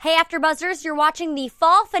Hey, AfterBuzzers, you're watching the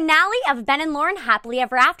fall finale of Ben and Lauren Happily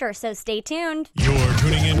Ever After, so stay tuned. You're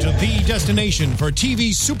tuning into the destination for TV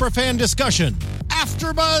superfan discussion,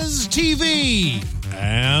 AfterBuzz TV.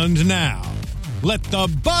 And now, let the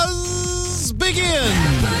buzz begin.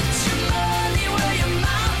 That's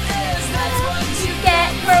what you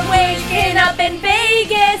get for waking up in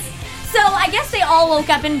Vegas. So I guess they all woke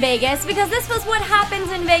up in Vegas because this was what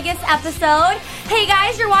happens in Vegas episode. Hey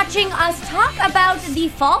guys, you're watching us talk about the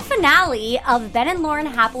fall finale of Ben and Lauren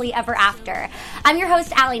Happily Ever After. I'm your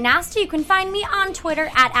host, Allie Nasta. You can find me on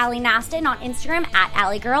Twitter at Allie Nasta and on Instagram at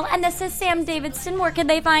AllieGirl. And this is Sam Davidson. Where can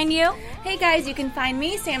they find you? Hey guys, you can find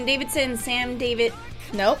me, Sam Davidson,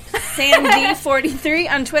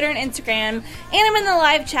 SamD43 on Twitter and Instagram. And I'm in the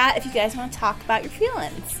live chat if you guys want to talk about your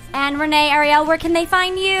feelings. And Renee Ariel, where can they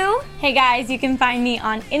find you? Hey guys, you can find me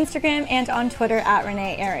on Instagram and on Twitter at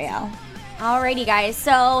Renee Ariel. Alrighty guys,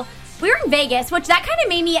 so we were in Vegas, which that kind of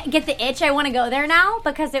made me get the itch. I want to go there now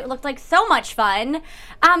because it looked like so much fun.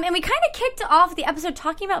 And we kind of kicked off the episode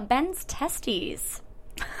talking about Ben's testes.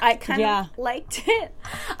 I kind of liked it.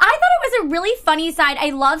 I thought it was a really funny side. I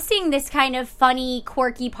love seeing this kind of funny,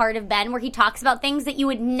 quirky part of Ben where he talks about things that you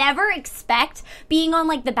would never expect being on,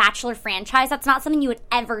 like, the Bachelor franchise. That's not something you would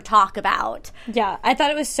ever talk about. Yeah, I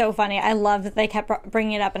thought it was so funny. I love that they kept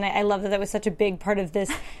bringing it up, and I love that was such a big part of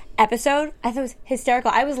this episode. I thought it was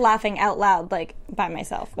hysterical. I was laughing out loud, like, by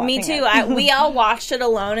myself. Me too. We all watched it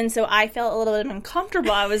alone, and so I felt a little bit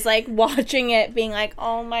uncomfortable. I was, like, watching it, being like,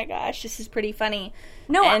 oh my gosh, this is pretty funny.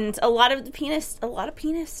 No, and a lot of penis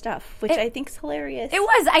stuff, which I think is hilarious. It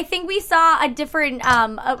was. I think we saw a different,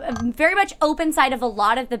 a very much open side of a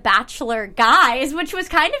lot of the Bachelor guys, which was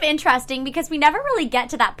kind of interesting because we never really get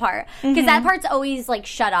to that part. Because that part's always, like,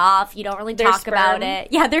 shut off. You don't really talk about it.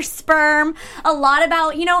 Yeah, there's sperm. A lot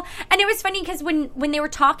about, and it was funny because when they were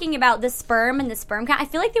talking about the sperm and the sperm count, I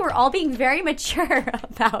feel like they were all being very mature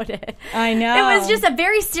about it. I know. It was just a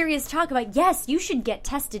very serious talk about, yes, you should get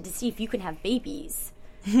tested to see if you can have babies.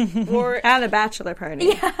 Or at a bachelor party.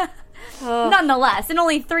 Yeah. Nonetheless, and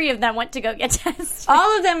only 3 of them went to go get tested.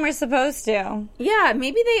 All of them were supposed to. Yeah,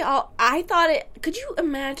 maybe they all... I thought it... Could you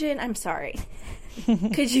imagine... I'm sorry.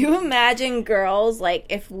 Could you imagine girls, like,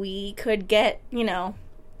 if we could get, you know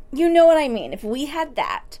what I mean. If we had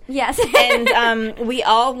that. Yes. And we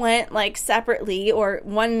all went, like, separately, or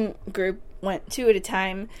one group went 2 at a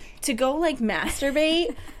time, to go, like,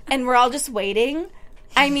 masturbate, and we're all just waiting...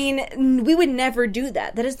 I mean, we would never do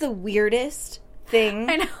that. That is the weirdest thing.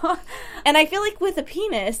 I know. And I feel like with a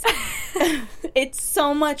penis, it's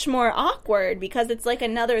so much more awkward because it's like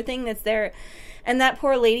another thing that's there. And that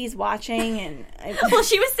poor lady's watching, and... Well,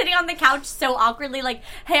 she was sitting on the couch so awkwardly, like,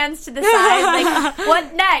 hands to the side, like,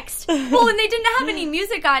 what next? Well, when they didn't have any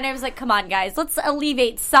music on, I was like, come on, guys, let's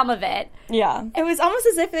alleviate some of it. Yeah. It was almost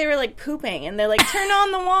as if they were, like, pooping, and they're like, turn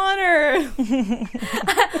on the water!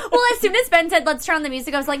 Well, as soon as Ben said, let's turn on the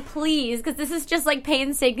music, I was like, please, because this is just, like,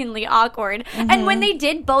 painstakingly awkward. And when they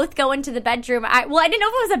did both go into the bedroom, I didn't know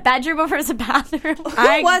if it was a bedroom or if it was a bathroom.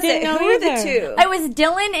 Who was it? Who were the 2? It was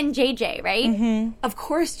Dylan and JJ, right? Mm-hmm. Of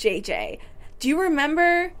course, JJ. Do you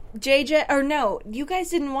remember JJ? Or no, you guys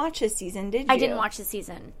didn't watch this season, did you? I didn't watch the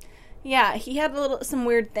season. Yeah, he had some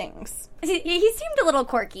weird things. He seemed a little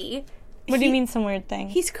quirky. What do you mean some weird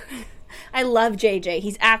thing? I love JJ.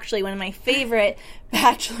 He's actually one of my favorite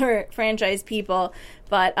Bachelor franchise people.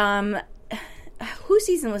 But, whose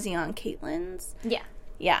season was he on? Caitlin's? Yeah.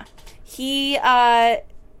 Yeah. He,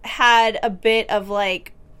 had a bit of,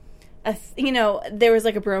 like, there was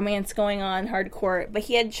like a bromance going on hardcore, but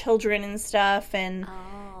he had children and stuff, and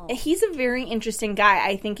he's a very interesting guy.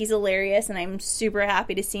 I think he's hilarious, and I'm super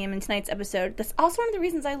happy to see him in tonight's episode. That's also one of the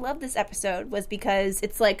reasons I love this episode, was because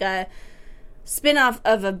it's like a spin-off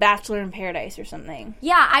of a Bachelor in Paradise or something.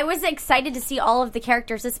 Yeah, I was excited to see all of the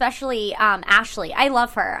characters, especially Ashley. I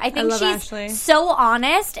love her. I think she's Ashley. So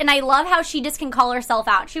honest, and I love how she just can call herself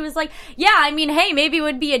out. She was like, yeah, I mean, hey, maybe it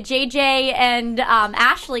would be a JJ and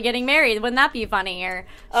Ashley getting married. Wouldn't that be funny? Or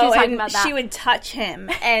she was talking about that. She would touch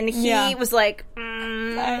him, and he was like,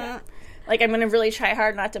 like, I'm going to really try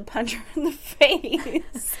hard not to punch her in the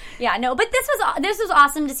face. Yeah, no, but this was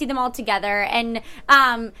awesome to see them all together, and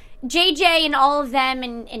JJ and all of them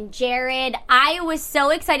and Jared. I was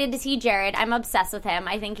so excited to see Jared. I'm obsessed with him.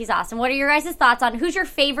 I think he's awesome. What are your guys' thoughts on who's your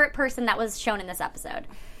favorite person that was shown in this episode?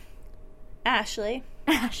 Ashley.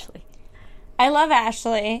 Ashley. I love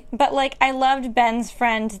Ashley, but, like, I loved Ben's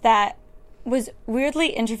friend that was weirdly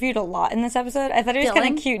interviewed a lot in this episode. I thought he was kind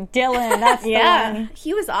Dylan? of cute. Dylan, that's the one.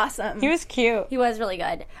 He was awesome. He was cute. He was really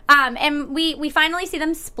good. And we finally see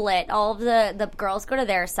them split. All of the girls go to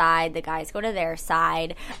their side, the guys go to their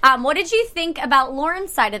side. What did you think about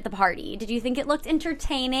Lauren's side at the party? Did you think it looked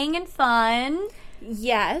entertaining and fun?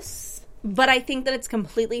 Yes. But I think that it's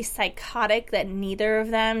completely psychotic that neither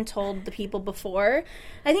of them told the people before.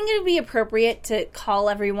 I think it would be appropriate to call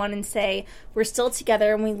everyone and say, we're still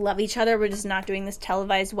together and we love each other. We're just not doing this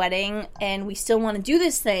televised wedding and we still want to do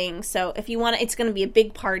this thing. So if you want, it's going to be a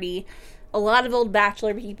big party. A lot of old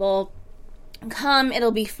bachelor people come.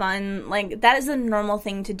 It'll be fun. Like, that is a normal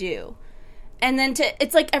thing to do. And then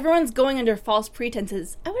it's like everyone's going under false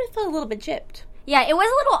pretenses. I would have felt a little bit gypped. Yeah, it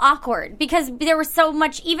was a little awkward because there was so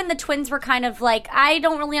much, even the twins were kind of like, I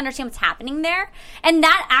don't really understand what's happening there. And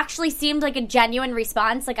that actually seemed like a genuine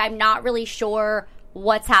response. Like, I'm not really sure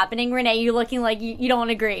what's happening. Renee, you're looking like you don't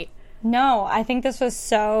agree. No, I think this was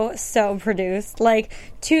so produced. Like,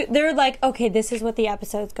 they're like, okay, this is what the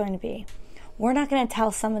episode's going to be. We're not going to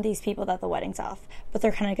tell some of these people that the wedding's off, but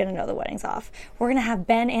they're kind of going to know the wedding's off. We're going to have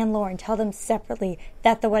Ben and Lauren tell them separately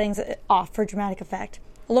that the wedding's off for dramatic effect.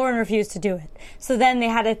 Lauren refused to do it. So then they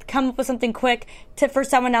had to come up with something quick for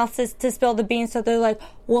someone else to spill the beans. So they're like,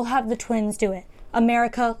 we'll have the twins do it.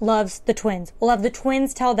 America loves the twins. We'll have the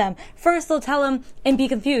twins tell them. First, they'll tell them and be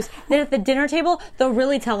confused. Then at the dinner table, they'll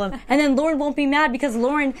really tell them. And then Lauren won't be mad because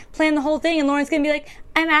Lauren planned the whole thing. And Lauren's going to be like,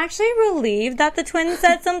 I'm actually relieved that the twins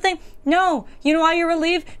said something. No. You know why you're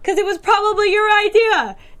relieved? Because it was probably your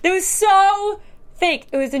idea. It was so fake.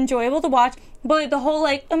 It was enjoyable to watch. But the whole,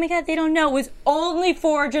 like, oh my God, they don't know, was only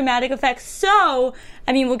for dramatic effects. So,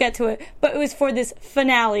 I mean, we'll get to it. But it was for this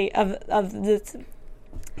finale of this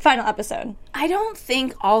final episode. I don't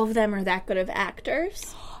think all of them are that good of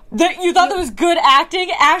actors. You thought that was good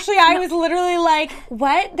acting? Actually, I was literally like,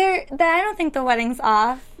 what? I don't think the wedding's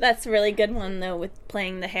off. That's a really good one, though, with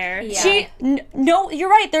playing the hair. Yeah. No, you're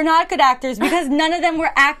right. They're not good actors because none of them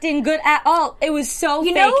were acting good at all. It was so fake.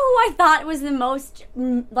 You know who I thought was the most,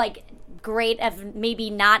 like, great of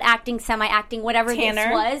maybe not acting, semi-acting, whatever Tanner.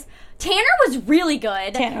 this was? Tanner was really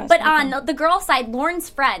good. Tanner was but really on the girl side, Lauren's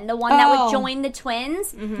friend, the one that would join the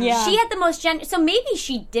twins, Yeah. she had the most so maybe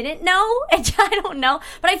she didn't know. I don't know.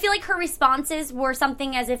 But I feel like her responses were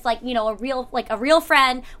something as if, like, you know, a real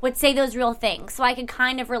friend would say those real things. So I could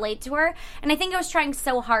kind of relate to her. And I think I was trying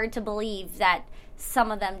so hard to believe that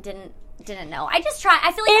some of them didn't know. I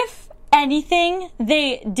feel like If anything,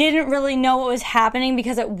 they didn't really know what was happening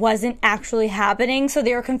because it wasn't actually happening, so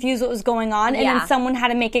they were confused what was going on, and Yeah. then someone had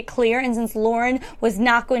to make it clear, and since Lauren was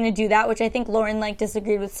not going to do that, which I think Lauren, like,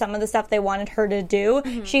 disagreed with some of the stuff they wanted her to do,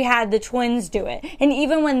 she had the twins do it. And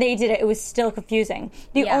even when they did it, it was still confusing.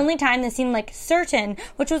 The Yeah. only time that seemed, like, certain,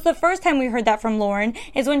 which was the first time we heard that from Lauren,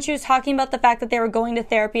 is when she was talking about the fact that they were going to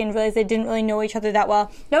therapy and realized they didn't really know each other that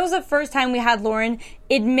well. That was the first time we had Lauren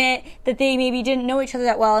admit that they maybe didn't know each other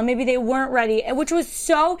that well, and maybe they weren't ready, which was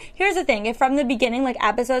so... Here's the thing. If from the beginning, like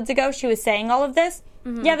episodes ago, she was saying all of this,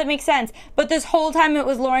 yeah, that makes sense. But this whole time it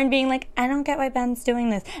was Lauren being like, I don't get why Ben's doing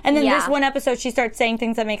this. And then this one episode, she starts saying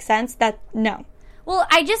things that make sense. No. Well,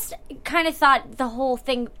 I just kind of thought the whole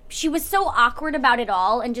thing, she was so awkward about it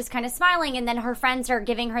all and just kind of smiling, and then her friends are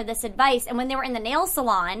giving her this advice. And when they were in the nail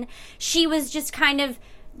salon, she was just kind of...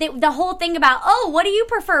 the whole thing about, oh, what do you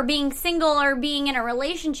prefer, being single or being in a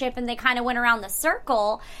relationship? And they kind of went around the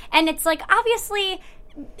circle. And it's like, obviously,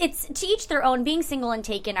 it's to each their own. Being single and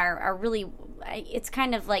taken are really, it's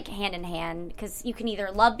kind of like hand in hand, because you can either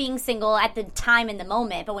love being single at the time in the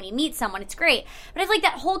moment, but when you meet someone, it's great. But it's like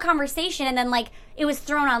that whole conversation, and then, like, it was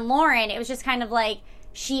thrown on Lauren. It was just kind of like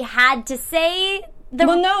she had to say...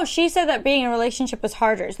 Well, no, she said that being in a relationship was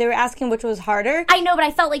harder. So they were asking which was harder. I know, but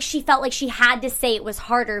I felt like she had to say it was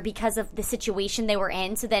harder because of the situation they were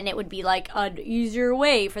in. So then it would be like an easier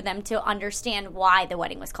way for them to understand why the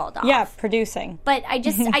wedding was called off. Yeah, producing. But I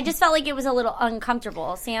just felt like it was a little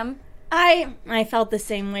uncomfortable. Sam? I felt the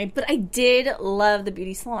same way, but I did love the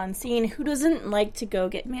beauty salon scene. Who doesn't like to go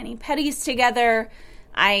get mani-pedis together?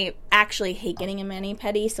 I actually hate getting a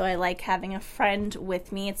mani-pedi, so I like having a friend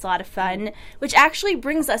with me. It's a lot of fun, which actually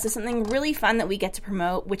brings us to something really fun that we get to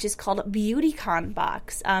promote, which is called BeautyCon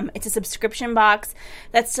Box. It's a subscription box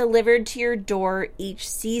that's delivered to your door each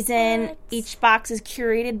season. What? Each box is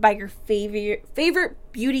curated by your favorite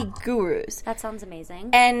beauty gurus. That sounds amazing.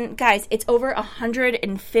 And guys, it's over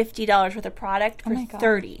 $150 worth of product for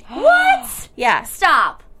 $30. What? Yeah.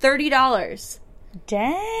 Stop. $30.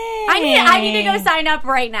 Dang. I need to go sign up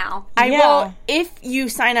right now. I will. If you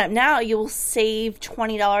sign up now, you will save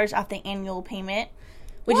 $20 off the annual payment,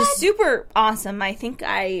 which is super awesome. I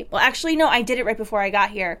did it right before I got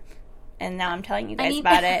here. and now I'm telling you guys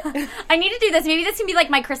about it. I need to do this. Maybe this can be like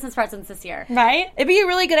my Christmas presents this year. Right? It'd be a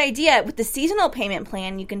really good idea. With the seasonal payment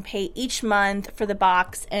plan, you can pay each month for the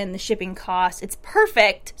box and the shipping costs. It's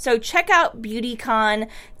perfect. So check out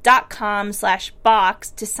beautycon.com/box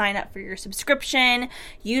to sign up for your subscription.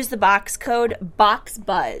 Use the box code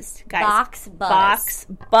BOXBUZZ. Guys,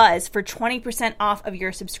 BOXBUZZ for 20% off of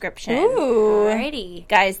your subscription. Ooh. Alrighty.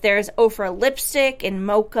 Guys, there's Ofra lipstick and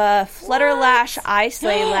mocha Flutter Lash Eye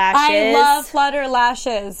Slay lashes. I love Flutter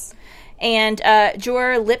lashes. And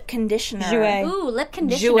Jouer lip conditioner. Jouer. Ooh, lip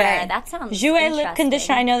conditioner. Jouer. That sounds Jouer lip interesting.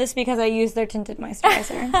 conditioner. I know this because I use their tinted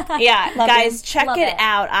moisturizer. Yeah, Love guys, it. check Love it it.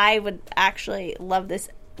 out. I would actually love this.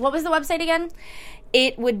 What was the website again?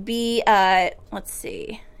 It would be, let's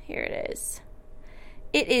see. Here it is.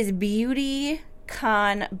 It is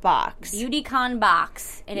BeautyCon Box. BeautyCon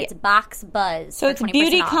Box, and it's Box Buzz. So for it's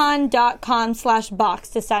 20% off. beautycon.com/box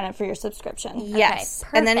to sign up for your subscription. Yes.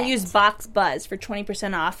 Okay, And then perfect. use Box Buzz for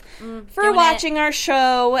 20% off for doing watching our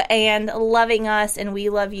show and loving us. And we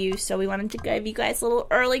love you. So we wanted to give you guys a little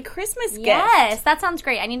early Christmas gift. Yes, that sounds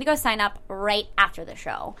great. I need to go sign up right after the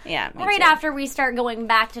show. Yeah, me right too. after we start going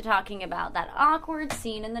back to talking about that awkward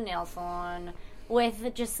scene in the nail salon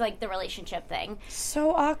with just like the relationship thing.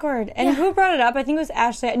 So awkward. And who brought it up? I think it was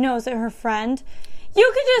Ashley. No, was it her friend?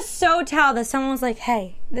 You could just so tell that someone was like,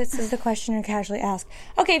 hey, this is the question you casually ask.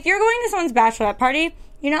 Okay, if you're going to someone's bachelorette party,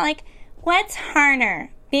 you're not like, what's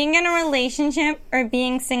harder? Being in a relationship or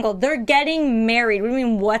being single? They're getting married. What do you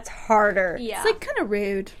mean, what's harder? Yeah. It's like kind of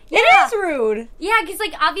rude. It is rude. Yeah, because,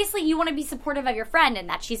 like, obviously you want to be supportive of your friend and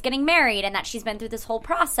that she's getting married and that she's been through this whole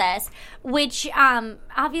process, which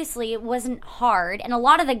obviously wasn't hard. And a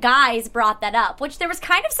lot of the guys brought that up, which there was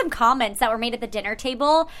kind of some comments that were made at the dinner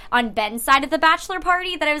table on Ben's side of the bachelor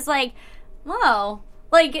party that I was like, whoa.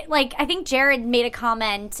 Like I think Jared made a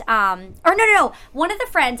comment, or no. One of the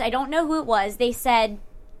friends, I don't know who it was, they said,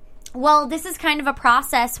 well, this is kind of a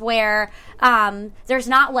process where there's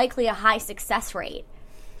not likely a high success rate,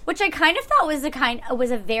 which I kind of thought was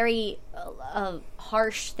a very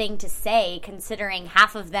harsh thing to say, considering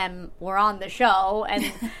half of them were on the show,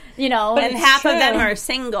 and And half of them are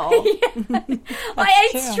single.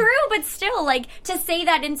 It's true, but still, like, to say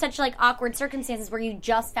that in such like awkward circumstances where you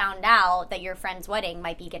just found out that your friend's wedding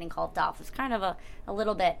might be getting called off was kind of a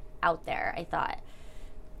little bit out there, I thought.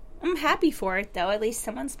 I'm happy for it, though. At least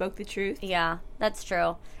someone spoke the truth. Yeah, that's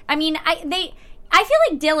true. I mean, I feel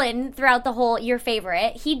like Dylan, throughout the whole, your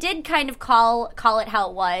favorite, he did kind of call it how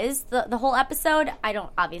it was, the whole episode.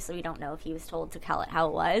 Obviously we don't know if he was told to call it how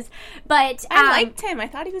it was, but I liked him. I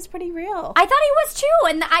thought he was pretty real. I thought he was too,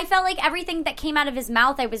 and I felt like everything that came out of his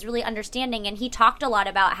mouth I was really understanding, and he talked a lot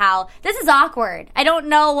about how this is awkward. I don't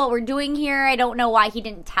know what we're doing here. I don't know why he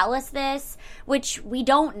didn't tell us this, which we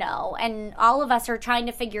don't know, and all of us are trying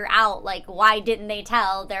to figure out, like, why didn't they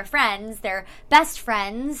tell their friends, their best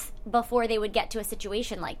friends, before they would get to a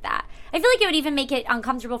situation like that. I feel like it would even make it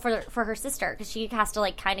uncomfortable for her sister, because she has to,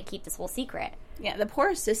 like, kind of keep this whole secret. Yeah, the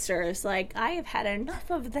poor sister is like, I have had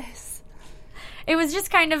enough of this. It was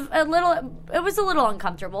just kind of a little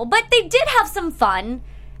uncomfortable, but they did have some fun.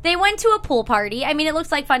 They went to a pool party. I mean, it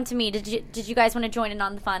looks like fun to me. Did you guys want to join in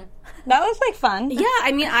on the fun? That was like fun. Yeah,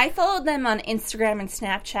 I mean, I followed them on Instagram and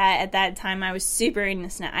Snapchat at that time. I was super into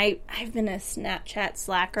Snap. I've been a Snapchat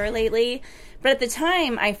slacker lately, but at the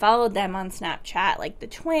time, I followed them on Snapchat, like the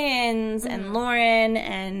twins and Lauren,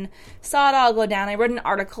 and saw it all go down. I wrote an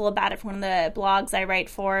article about it for one of the blogs I write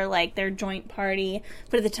for, like their joint party.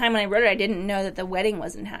 But at the time when I wrote it, I didn't know that the wedding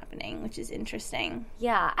wasn't happening, which is interesting.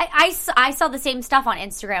 Yeah, I saw the same stuff on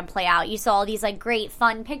Instagram play out. You saw all these, like, great,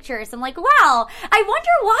 fun pictures. I'm like, wow, I wonder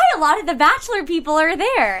why a lot of the Bachelor people are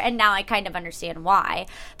there. And now I kind of understand why.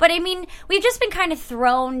 But, I mean, we've just been kind of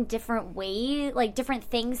thrown different ways, like, different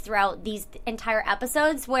things throughout these entire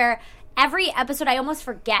episodes where every episode I almost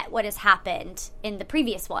forget what has happened in the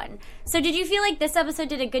previous one. So did you feel like this episode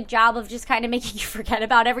did a good job of just kind of making you forget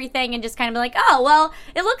about everything and just kind of be like, oh, well,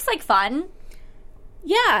 it looks like fun?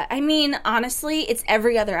 Yeah, I mean, honestly, it's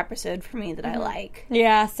every other episode for me that I like.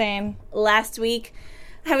 Yeah, same. Last week,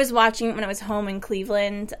 I was watching it when I was home in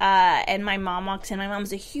Cleveland, and my mom walked in. My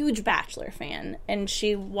mom's a huge Bachelor fan, and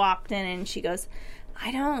she walked in and she goes,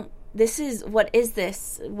 what is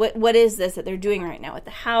this? What is this that they're doing right now at the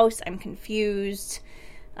house? I'm confused.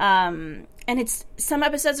 And some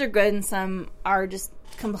episodes are good and some are just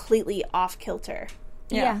completely off kilter.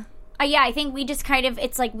 Yeah. Yeah, I think we just kind of,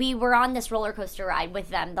 it's like we were on this roller coaster ride with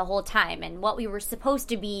them the whole time, and what we were supposed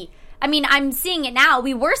to be, I mean, I'm seeing it now,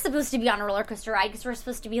 we were supposed to be on a roller coaster ride because we're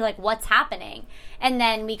supposed to be like, what's happening? And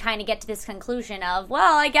then we kind of get to this conclusion of,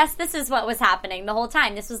 well, I guess this is what was happening the whole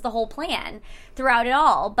time. This was the whole plan throughout it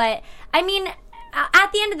all. But, I mean,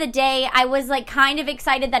 at the end of the day, I was like kind of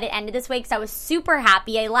excited that it ended this way because I was super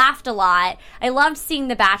happy. I laughed a lot. I loved seeing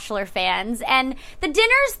the Bachelor fans, and the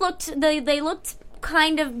dinners looked, they looked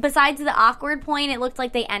kind of, besides the awkward point, it looked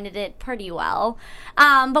like they ended it pretty well.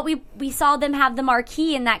 But we saw them have the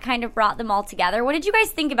marquee, and that kind of brought them all together. What did you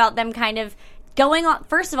guys think about them kind of going on,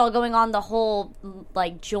 first of all, going on the whole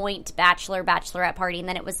like joint bachelorette party, and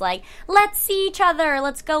then it was like, let's see each other,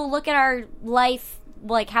 let's go look at our life,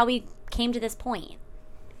 like how we came to this point?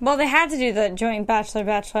 Well, they had to do the joint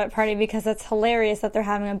bachelorette party because it's hilarious that they're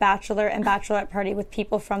having a bachelor and bachelorette party with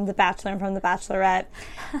people from The Bachelor and from The Bachelorette.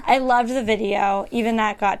 I loved the video. Even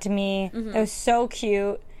that got to me. It was so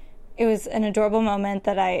cute. It was an adorable moment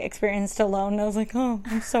that I experienced alone. I was like, oh,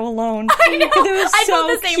 I'm so alone. I know. It was I so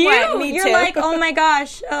felt the same cute. way. Me You're too. like, oh my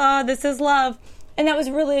gosh, this is love. And that was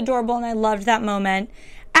really adorable, and I loved that moment.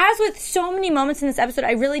 As with so many moments in this episode,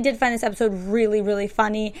 I really did find this episode really, really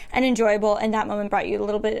funny and enjoyable, and that moment brought you a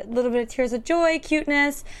little bit of tears of joy,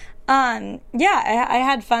 cuteness. I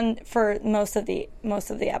had fun for most of the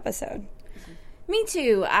episode. Me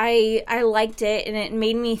too. I liked it, and it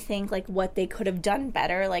made me think like what they could have done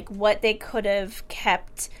better, like what they could have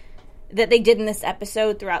kept that they did in this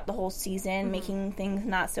episode throughout the whole season, making things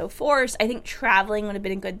not so forced. I think traveling would have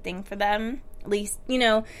been a good thing for them. At least,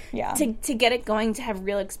 to get it going, to have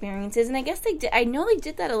real experiences. And I guess they did. I know they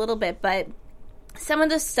did that a little bit, but some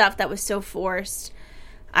of the stuff that was so forced,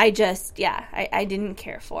 I didn't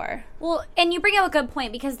care for. Well, and you bring up a good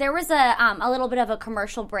point, because there was a little bit of a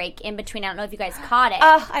commercial break in between. I don't know if you guys caught it.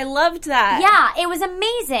 I loved that. Yeah, it was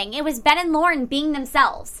amazing. It was Ben and Lauren being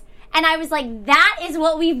themselves. And I was like, that is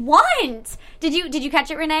what we want. Did you catch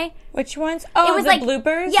it, Renee? Which ones? Oh, it was the like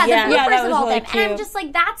bloopers? Yeah, the bloopers that of was all really them. cute. And I'm just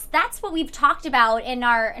like, that's what we've talked about in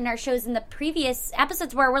our shows in the previous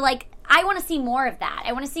episodes, where we're like, I want to see more of that.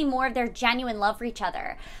 I want to see more of their genuine love for each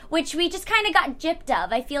other, which we just kind of got gypped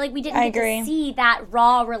of. I feel like we didn't get to see that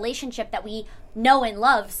raw relationship that we know and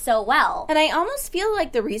love so well. And I almost feel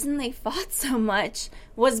like the reason they fought so much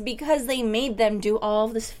was because they made them do all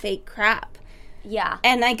of this fake crap. Yeah.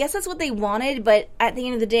 And I guess that's what they wanted, but at the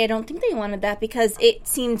end of the day, I don't think they wanted that because it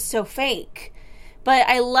seemed so fake. But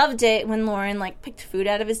I loved it when Lauren, like, picked food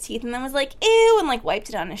out of his teeth and then was like, ew, and, like, wiped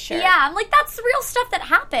it on his shirt. Yeah, I'm like, that's real stuff that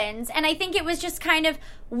happens. And I think it was just kind of,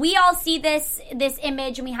 we all see this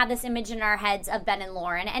image, and we have this image in our heads of Ben and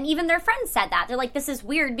Lauren, and even their friends said that. They're like, this is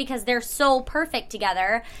weird because they're so perfect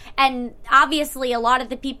together. And obviously a lot of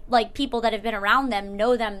the people that have been around them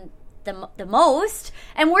know them the most,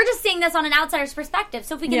 and we're just seeing this on an outsider's perspective.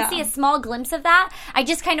 So if we can see a small glimpse of that, I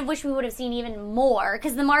just kind of wish we would have seen even more,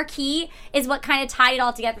 because the marquee is what kind of tied it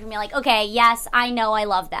all together for me. Like, okay, yes, I know I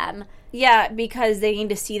love them. Yeah, because they need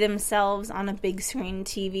to see themselves on a big screen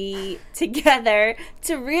TV together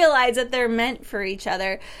to realize that they're meant for each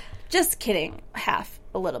other. Just kidding,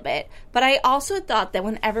 a little bit. But I also thought that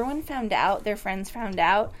when everyone found out, their friends found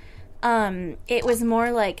out, it was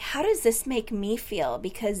more like, how does this make me feel?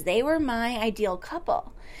 Because they were my ideal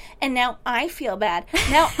couple. And now I feel bad.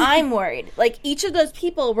 Now I'm worried. Like, each of those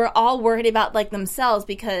people were all worried about, like, themselves,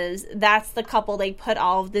 because that's the couple they put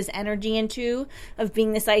all of this energy into, of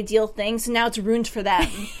being this ideal thing. So now it's ruined for them.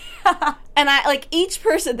 And each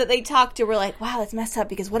person that they talked to were like, wow, that's messed up,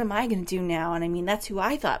 because what am I going to do now? And I mean, that's who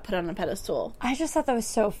I thought put on a pedestal. I just thought that was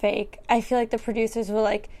so fake. I feel like the producers were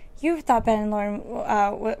like, you thought Ben and Lauren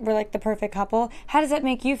were like the perfect couple. How does that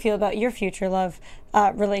make you feel about your future love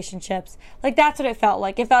relationships? Like, that's what it felt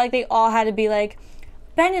like. It felt like they all had to be like,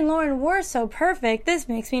 Ben and Lauren were so perfect. This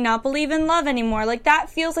makes me not believe in love anymore. Like,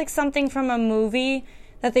 that feels like something from a movie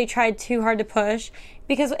that they tried too hard to push.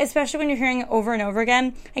 Because especially when you're hearing it over and over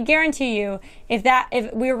again, I guarantee you,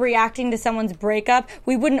 if we were reacting to someone's breakup,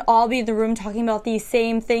 we wouldn't all be in the room talking about the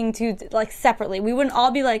same thing separately. We wouldn't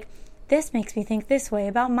all be like, this makes me think this way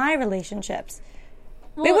about my relationships.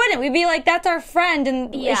 Well, we wouldn't. We'd be like, that's our friend,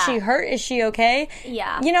 and is she hurt? Is she okay?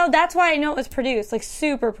 Yeah. That's why I know it was produced, like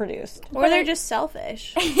super produced. Or they're just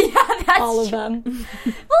selfish. Yeah, that's all of true. them. Well,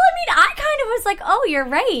 I mean, I kind of was like, oh, you're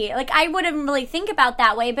right. Like, I wouldn't really think about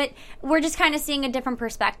that way, but we're just kind of seeing a different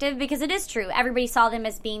perspective, because it is true. Everybody saw them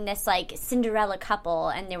as being this, like, Cinderella couple,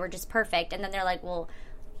 and they were just perfect, and then they're like, well,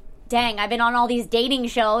 dang, I've been on all these dating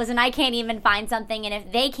shows and I can't even find something, and if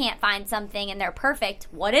they can't find something and they're perfect,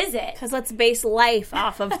 what is it? Because let's base life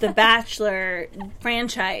off of the Bachelor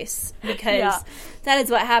franchise, because that is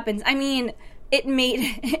what happens. I mean, it made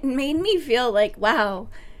me feel like, wow,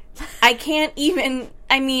 I can't even.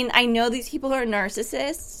 I mean, I know these people are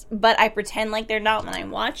narcissists, but I pretend like they're not when I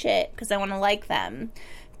watch it because I want to like them.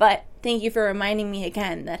 But thank you for reminding me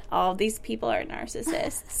again that all these people are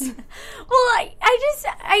narcissists. Well,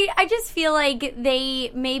 I just feel like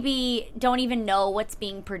they maybe don't even know what's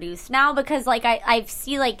being produced now, because like I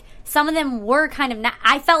see like some of them were kind of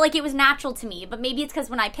I felt like it was natural to me, but maybe it's because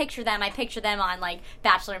when I picture them on like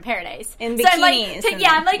Bachelor in Paradise In bikinis. So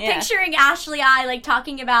I'm like picturing Ashley I like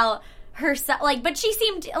talking about herself, like, but she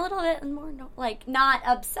seemed a little bit more like not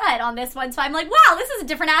upset on this one, so I'm like, wow, this is a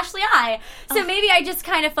different Ashley I. So maybe I just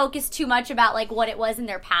kind of focused too much about like what it was in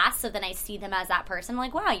their past, so then I see them as that person. I'm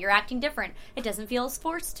like, wow, you're acting different. It doesn't feel as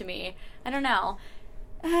forced to me. I don't know.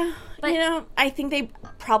 But, you know, I think they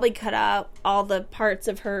probably cut out all the parts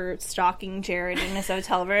of her stalking Jared in his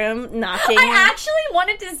hotel room, knocking. I actually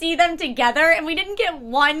wanted to see them together, and we didn't get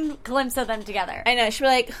one glimpse of them together. I know. She'd be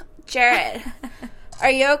like, Jared,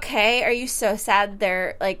 are you okay? Are you so sad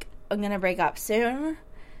they're, like, I'm gonna break up soon?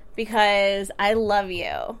 Because I love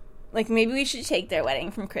you. Like, maybe we should take their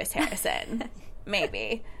wedding from Chris Harrison.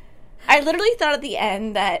 Maybe. I literally thought at the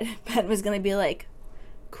end that Ben was gonna be like,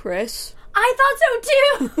 Chris? I thought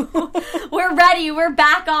so too. We're ready. We're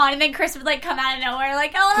back on. And then Chris would like come out of nowhere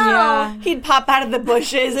like, hello. Yeah. He'd pop out of the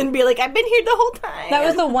bushes and be like, I've been here the whole time. That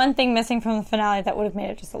was the one thing missing from the finale that would have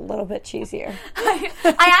made it just a little bit cheesier.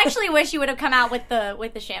 I actually wish he would have come out with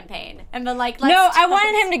the champagne and been like, let's No, I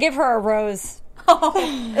wanted him to give her a rose. Oh,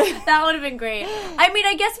 that would have been great. I mean,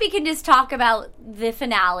 I guess we can just talk about the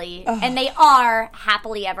finale. And they are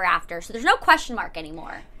happily ever after. So there's no question mark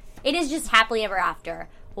anymore. It is just happily ever after.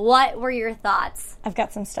 What were your thoughts? I've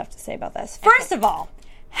got some stuff to say about this. First of all,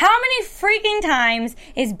 how many freaking times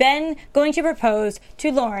is Ben going to propose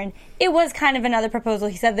to Lauren? It was kind of another proposal.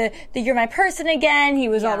 He said that you're my person again. He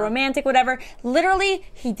was all romantic, whatever. Literally,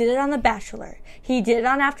 he did it on The Bachelor. He did it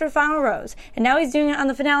on After the Final Rose. And now he's doing it on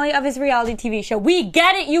the finale of his reality TV show. We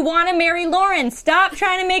get it. You want to marry Lauren. Stop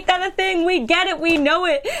trying to make that a thing. We get it. We know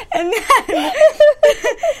it. And then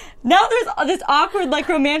now there's this awkward, like,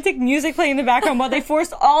 romantic music playing in the background while they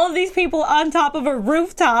forced all of these people on top of a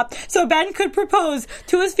rooftop so Ben could propose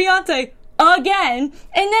to his fiance again.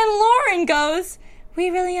 And then Lauren goes, we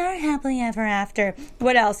really are happily ever after.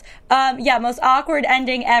 What else? Most awkward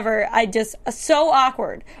ending ever. So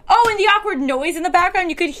awkward. Oh, and the awkward noise in the background.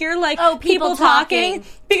 You could hear, like, people talking.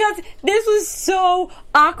 Because this was so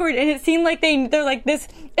awkward, and it seemed like they're like this.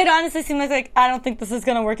 It honestly seemed like, I don't think this is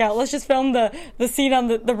going to work out. Let's just film the scene on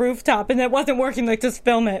the rooftop. And it wasn't working. Like, just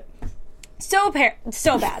film it. So bad.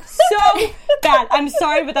 So bad. I'm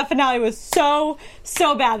sorry, but that finale was so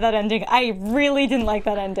bad, that ending. I really didn't like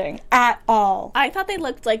that ending at all. I thought they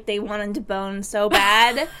looked like they wanted to bone so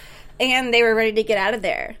bad, and they were ready to get out of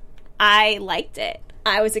there. I liked it.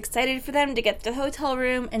 I was excited for them to get to the hotel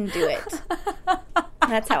room and do it.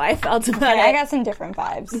 That's how I felt about it. I got some different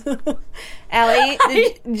vibes. Allie,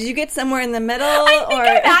 did you get somewhere in the middle? I think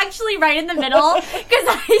I'm actually right in the middle, because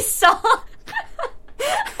I saw...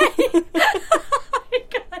 Oh my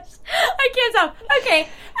gosh, I can't stop. Okay,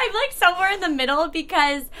 I'm like somewhere in the middle,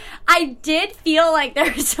 because I did feel like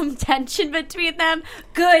there was some tension between them.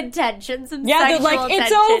 Good tension, some sexual they're like, tension.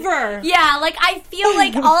 it's over. Yeah, like I feel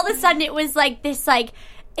like all of a sudden it was like this like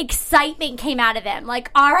excitement came out of them. Like,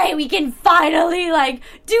 all right, we can finally like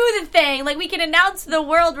do the thing. Like we can announce to the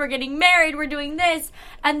world we're getting married, we're doing this.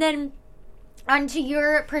 And then onto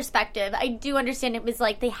your perspective, I do understand it was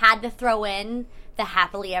like they had to throw in the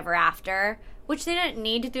happily ever after, which they didn't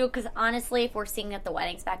need to do, because honestly, if we're seeing that the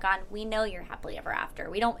wedding's back on, we know you're happily ever after.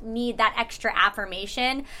 We don't need that extra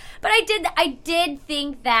affirmation. But I did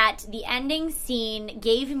think that the ending scene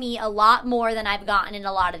gave me a lot more than I've gotten in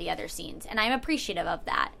a lot of the other scenes, and I'm appreciative of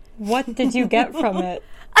that. What did you get from it?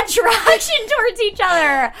 Attraction towards each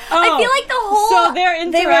other. I feel like the whole... So their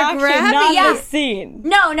interaction, not the scene.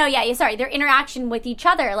 Sorry. Their interaction with each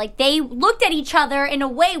other. Like, they looked at each other in a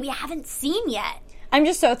way we haven't seen yet. I'm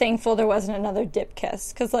just so thankful there wasn't another dip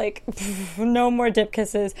kiss. Because, like, no more dip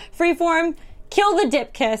kisses. Freeform, kill the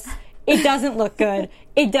dip kiss. It doesn't look good.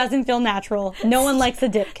 It doesn't feel natural. No one likes a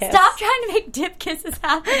dip kiss. Stop trying to make dip kisses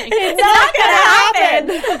happen. It's not going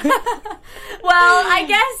to happen. Well, I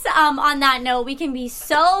guess on that note, we can be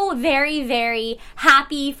so very, very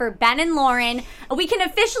happy for Ben and Lauren. We can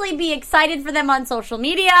officially be excited for them on social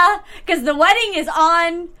media, because the wedding is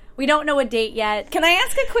on. We don't know a date yet. Can I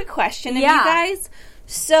ask a quick question of you guys?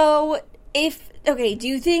 So, do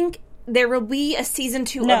you think there will be a season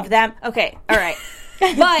 2 of them? Okay, all right.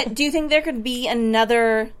 But do you think there could be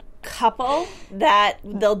another couple that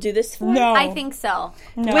they'll do this for? No. I think so.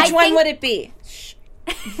 No. Which one would it be?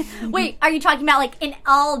 Wait, are you talking about like an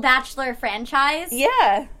all Bachelor franchise?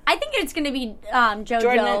 Yeah. I think it's going to be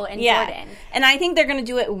JoJo and Jordan. And I think they're going to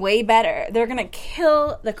do it way better. They're going to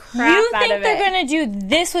kill the crap out of it. You think they're going to do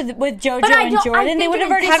this with JoJo and Jordan? They would have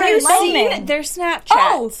already started filming. filming. Their Snapchats.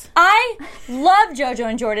 Oh, I love JoJo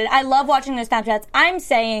and Jordan. I love watching their Snapchats. I'm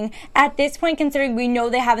saying, at this point, considering we know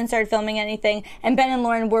they haven't started filming anything, and Ben and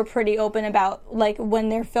Lauren were pretty open about like when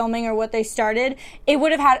they're filming or what they started, it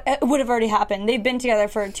would have already happened. They've been together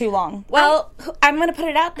for too long. Well, I'm going to put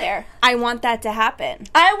it out there. I want that to happen.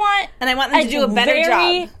 I want them to do a better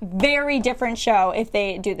job. Very different show if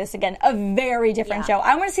they do this again. A very different show.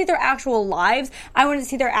 I want to see their actual lives. I want to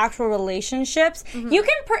see their actual relationships. Mm-hmm. You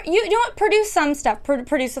can, you know what? Produce some stuff.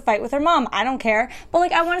 Produce a fight with her mom. I don't care. But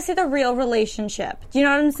like, I want to see the real relationship. Do you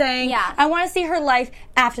know what I'm saying? Yeah. I want to see her life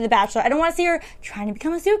after The Bachelor. I don't want to see her trying to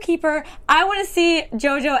become a zookeeper. I want to see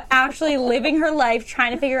JoJo actually living her life,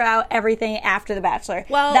 trying to figure out everything after The Bachelor.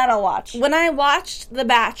 Well, that I'll watch. When I watched The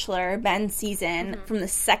Bachelor, Ben's season, from the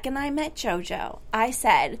second I met JoJo, I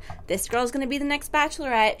said, this girl's going to be the next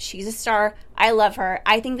Bachelorette. She's a star. I love her.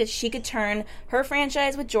 I think that she could turn her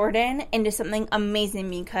franchise with Jordan into something amazing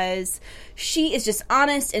because she is just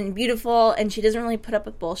honest and beautiful and she doesn't really put up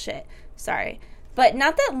with bullshit. Sorry. But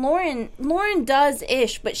not that Lauren does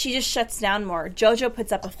ish, but she just shuts down more. JoJo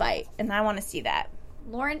puts up a fight, and I want to see that.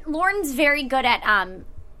 Lauren's very good at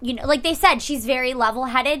you know, like they said, she's very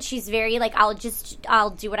level-headed. She's very like, I'll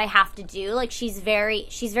do what I have to do. Like she's very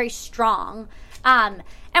strong. And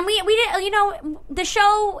we did, you know, the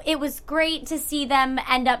show, it was great to see them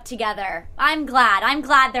end up together. I'm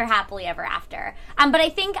glad they're happily ever after. But I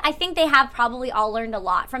think they have probably all learned a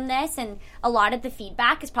lot from this, and a lot of the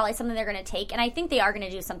feedback is probably something they're going to take, and I think they are going to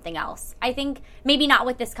do something else. I think maybe not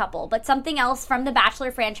with this couple, but something else from the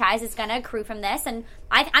Bachelor franchise is going to accrue from this, and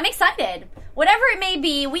I'm excited. Whatever it may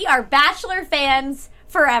be, we are Bachelor fans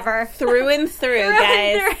forever. Through and through,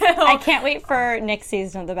 guys. I can't wait for next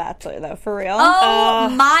season of The Bachelor, though, for real. Oh,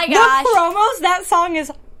 my gosh. The promos, that song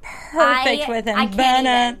is perfect with him. I can't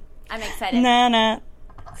even. I'm excited. Nana.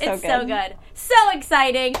 It's so good. So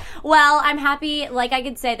exciting. Well, I'm happy, like I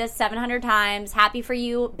could say this 700 times, happy for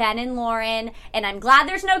you, Ben and Lauren, and I'm glad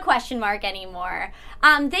there's no question mark anymore.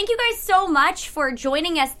 Thank you guys so much for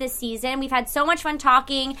joining us this season. We've had so much fun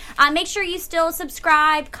talking. Make sure you still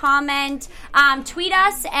subscribe, comment, tweet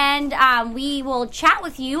us, and we will chat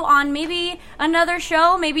with you on maybe another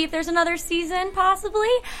show, maybe if there's another season, possibly.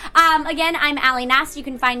 Again, I'm Allie Nasta. You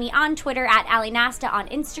can find me on Twitter at Allie Nasta, on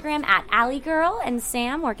Instagram at AllieGirl. And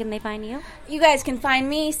Sam, where can they find you? You guys can find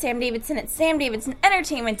me, Sam Davidson, at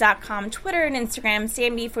SamDavidsonEntertainment.com, Twitter and Instagram,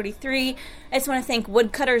 SamD43. I just want to thank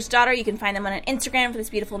Woodcutter's Daughter. You can find them on Instagram for this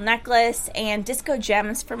beautiful necklace, and Disco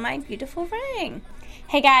Gems for my beautiful ring.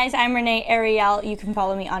 Hey guys, I'm Renee Ariel. You can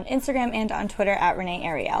follow me on Instagram and on Twitter at Renee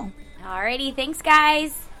Ariel. Alrighty, thanks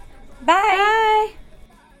guys. Bye.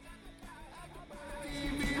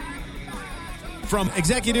 From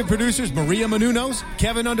executive producers Maria Menounos,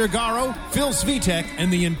 Kevin Undergaro, Phil Svitek,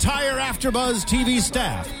 and the entire AfterBuzz TV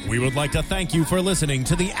staff, we would like to thank you for listening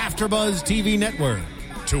to the AfterBuzz TV network.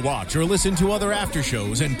 To watch or listen to other after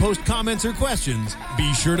shows and post comments or questions,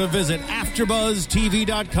 be sure to visit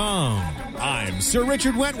AfterBuzzTV.com. I'm Sir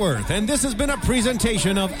Richard Wentworth, and this has been a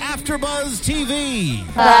presentation of AfterBuzz TV.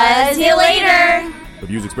 Buzz you later. The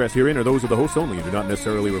views expressed herein are those of the hosts only and do not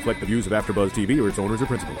necessarily reflect the views of AfterBuzz TV or its owners or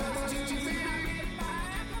principals.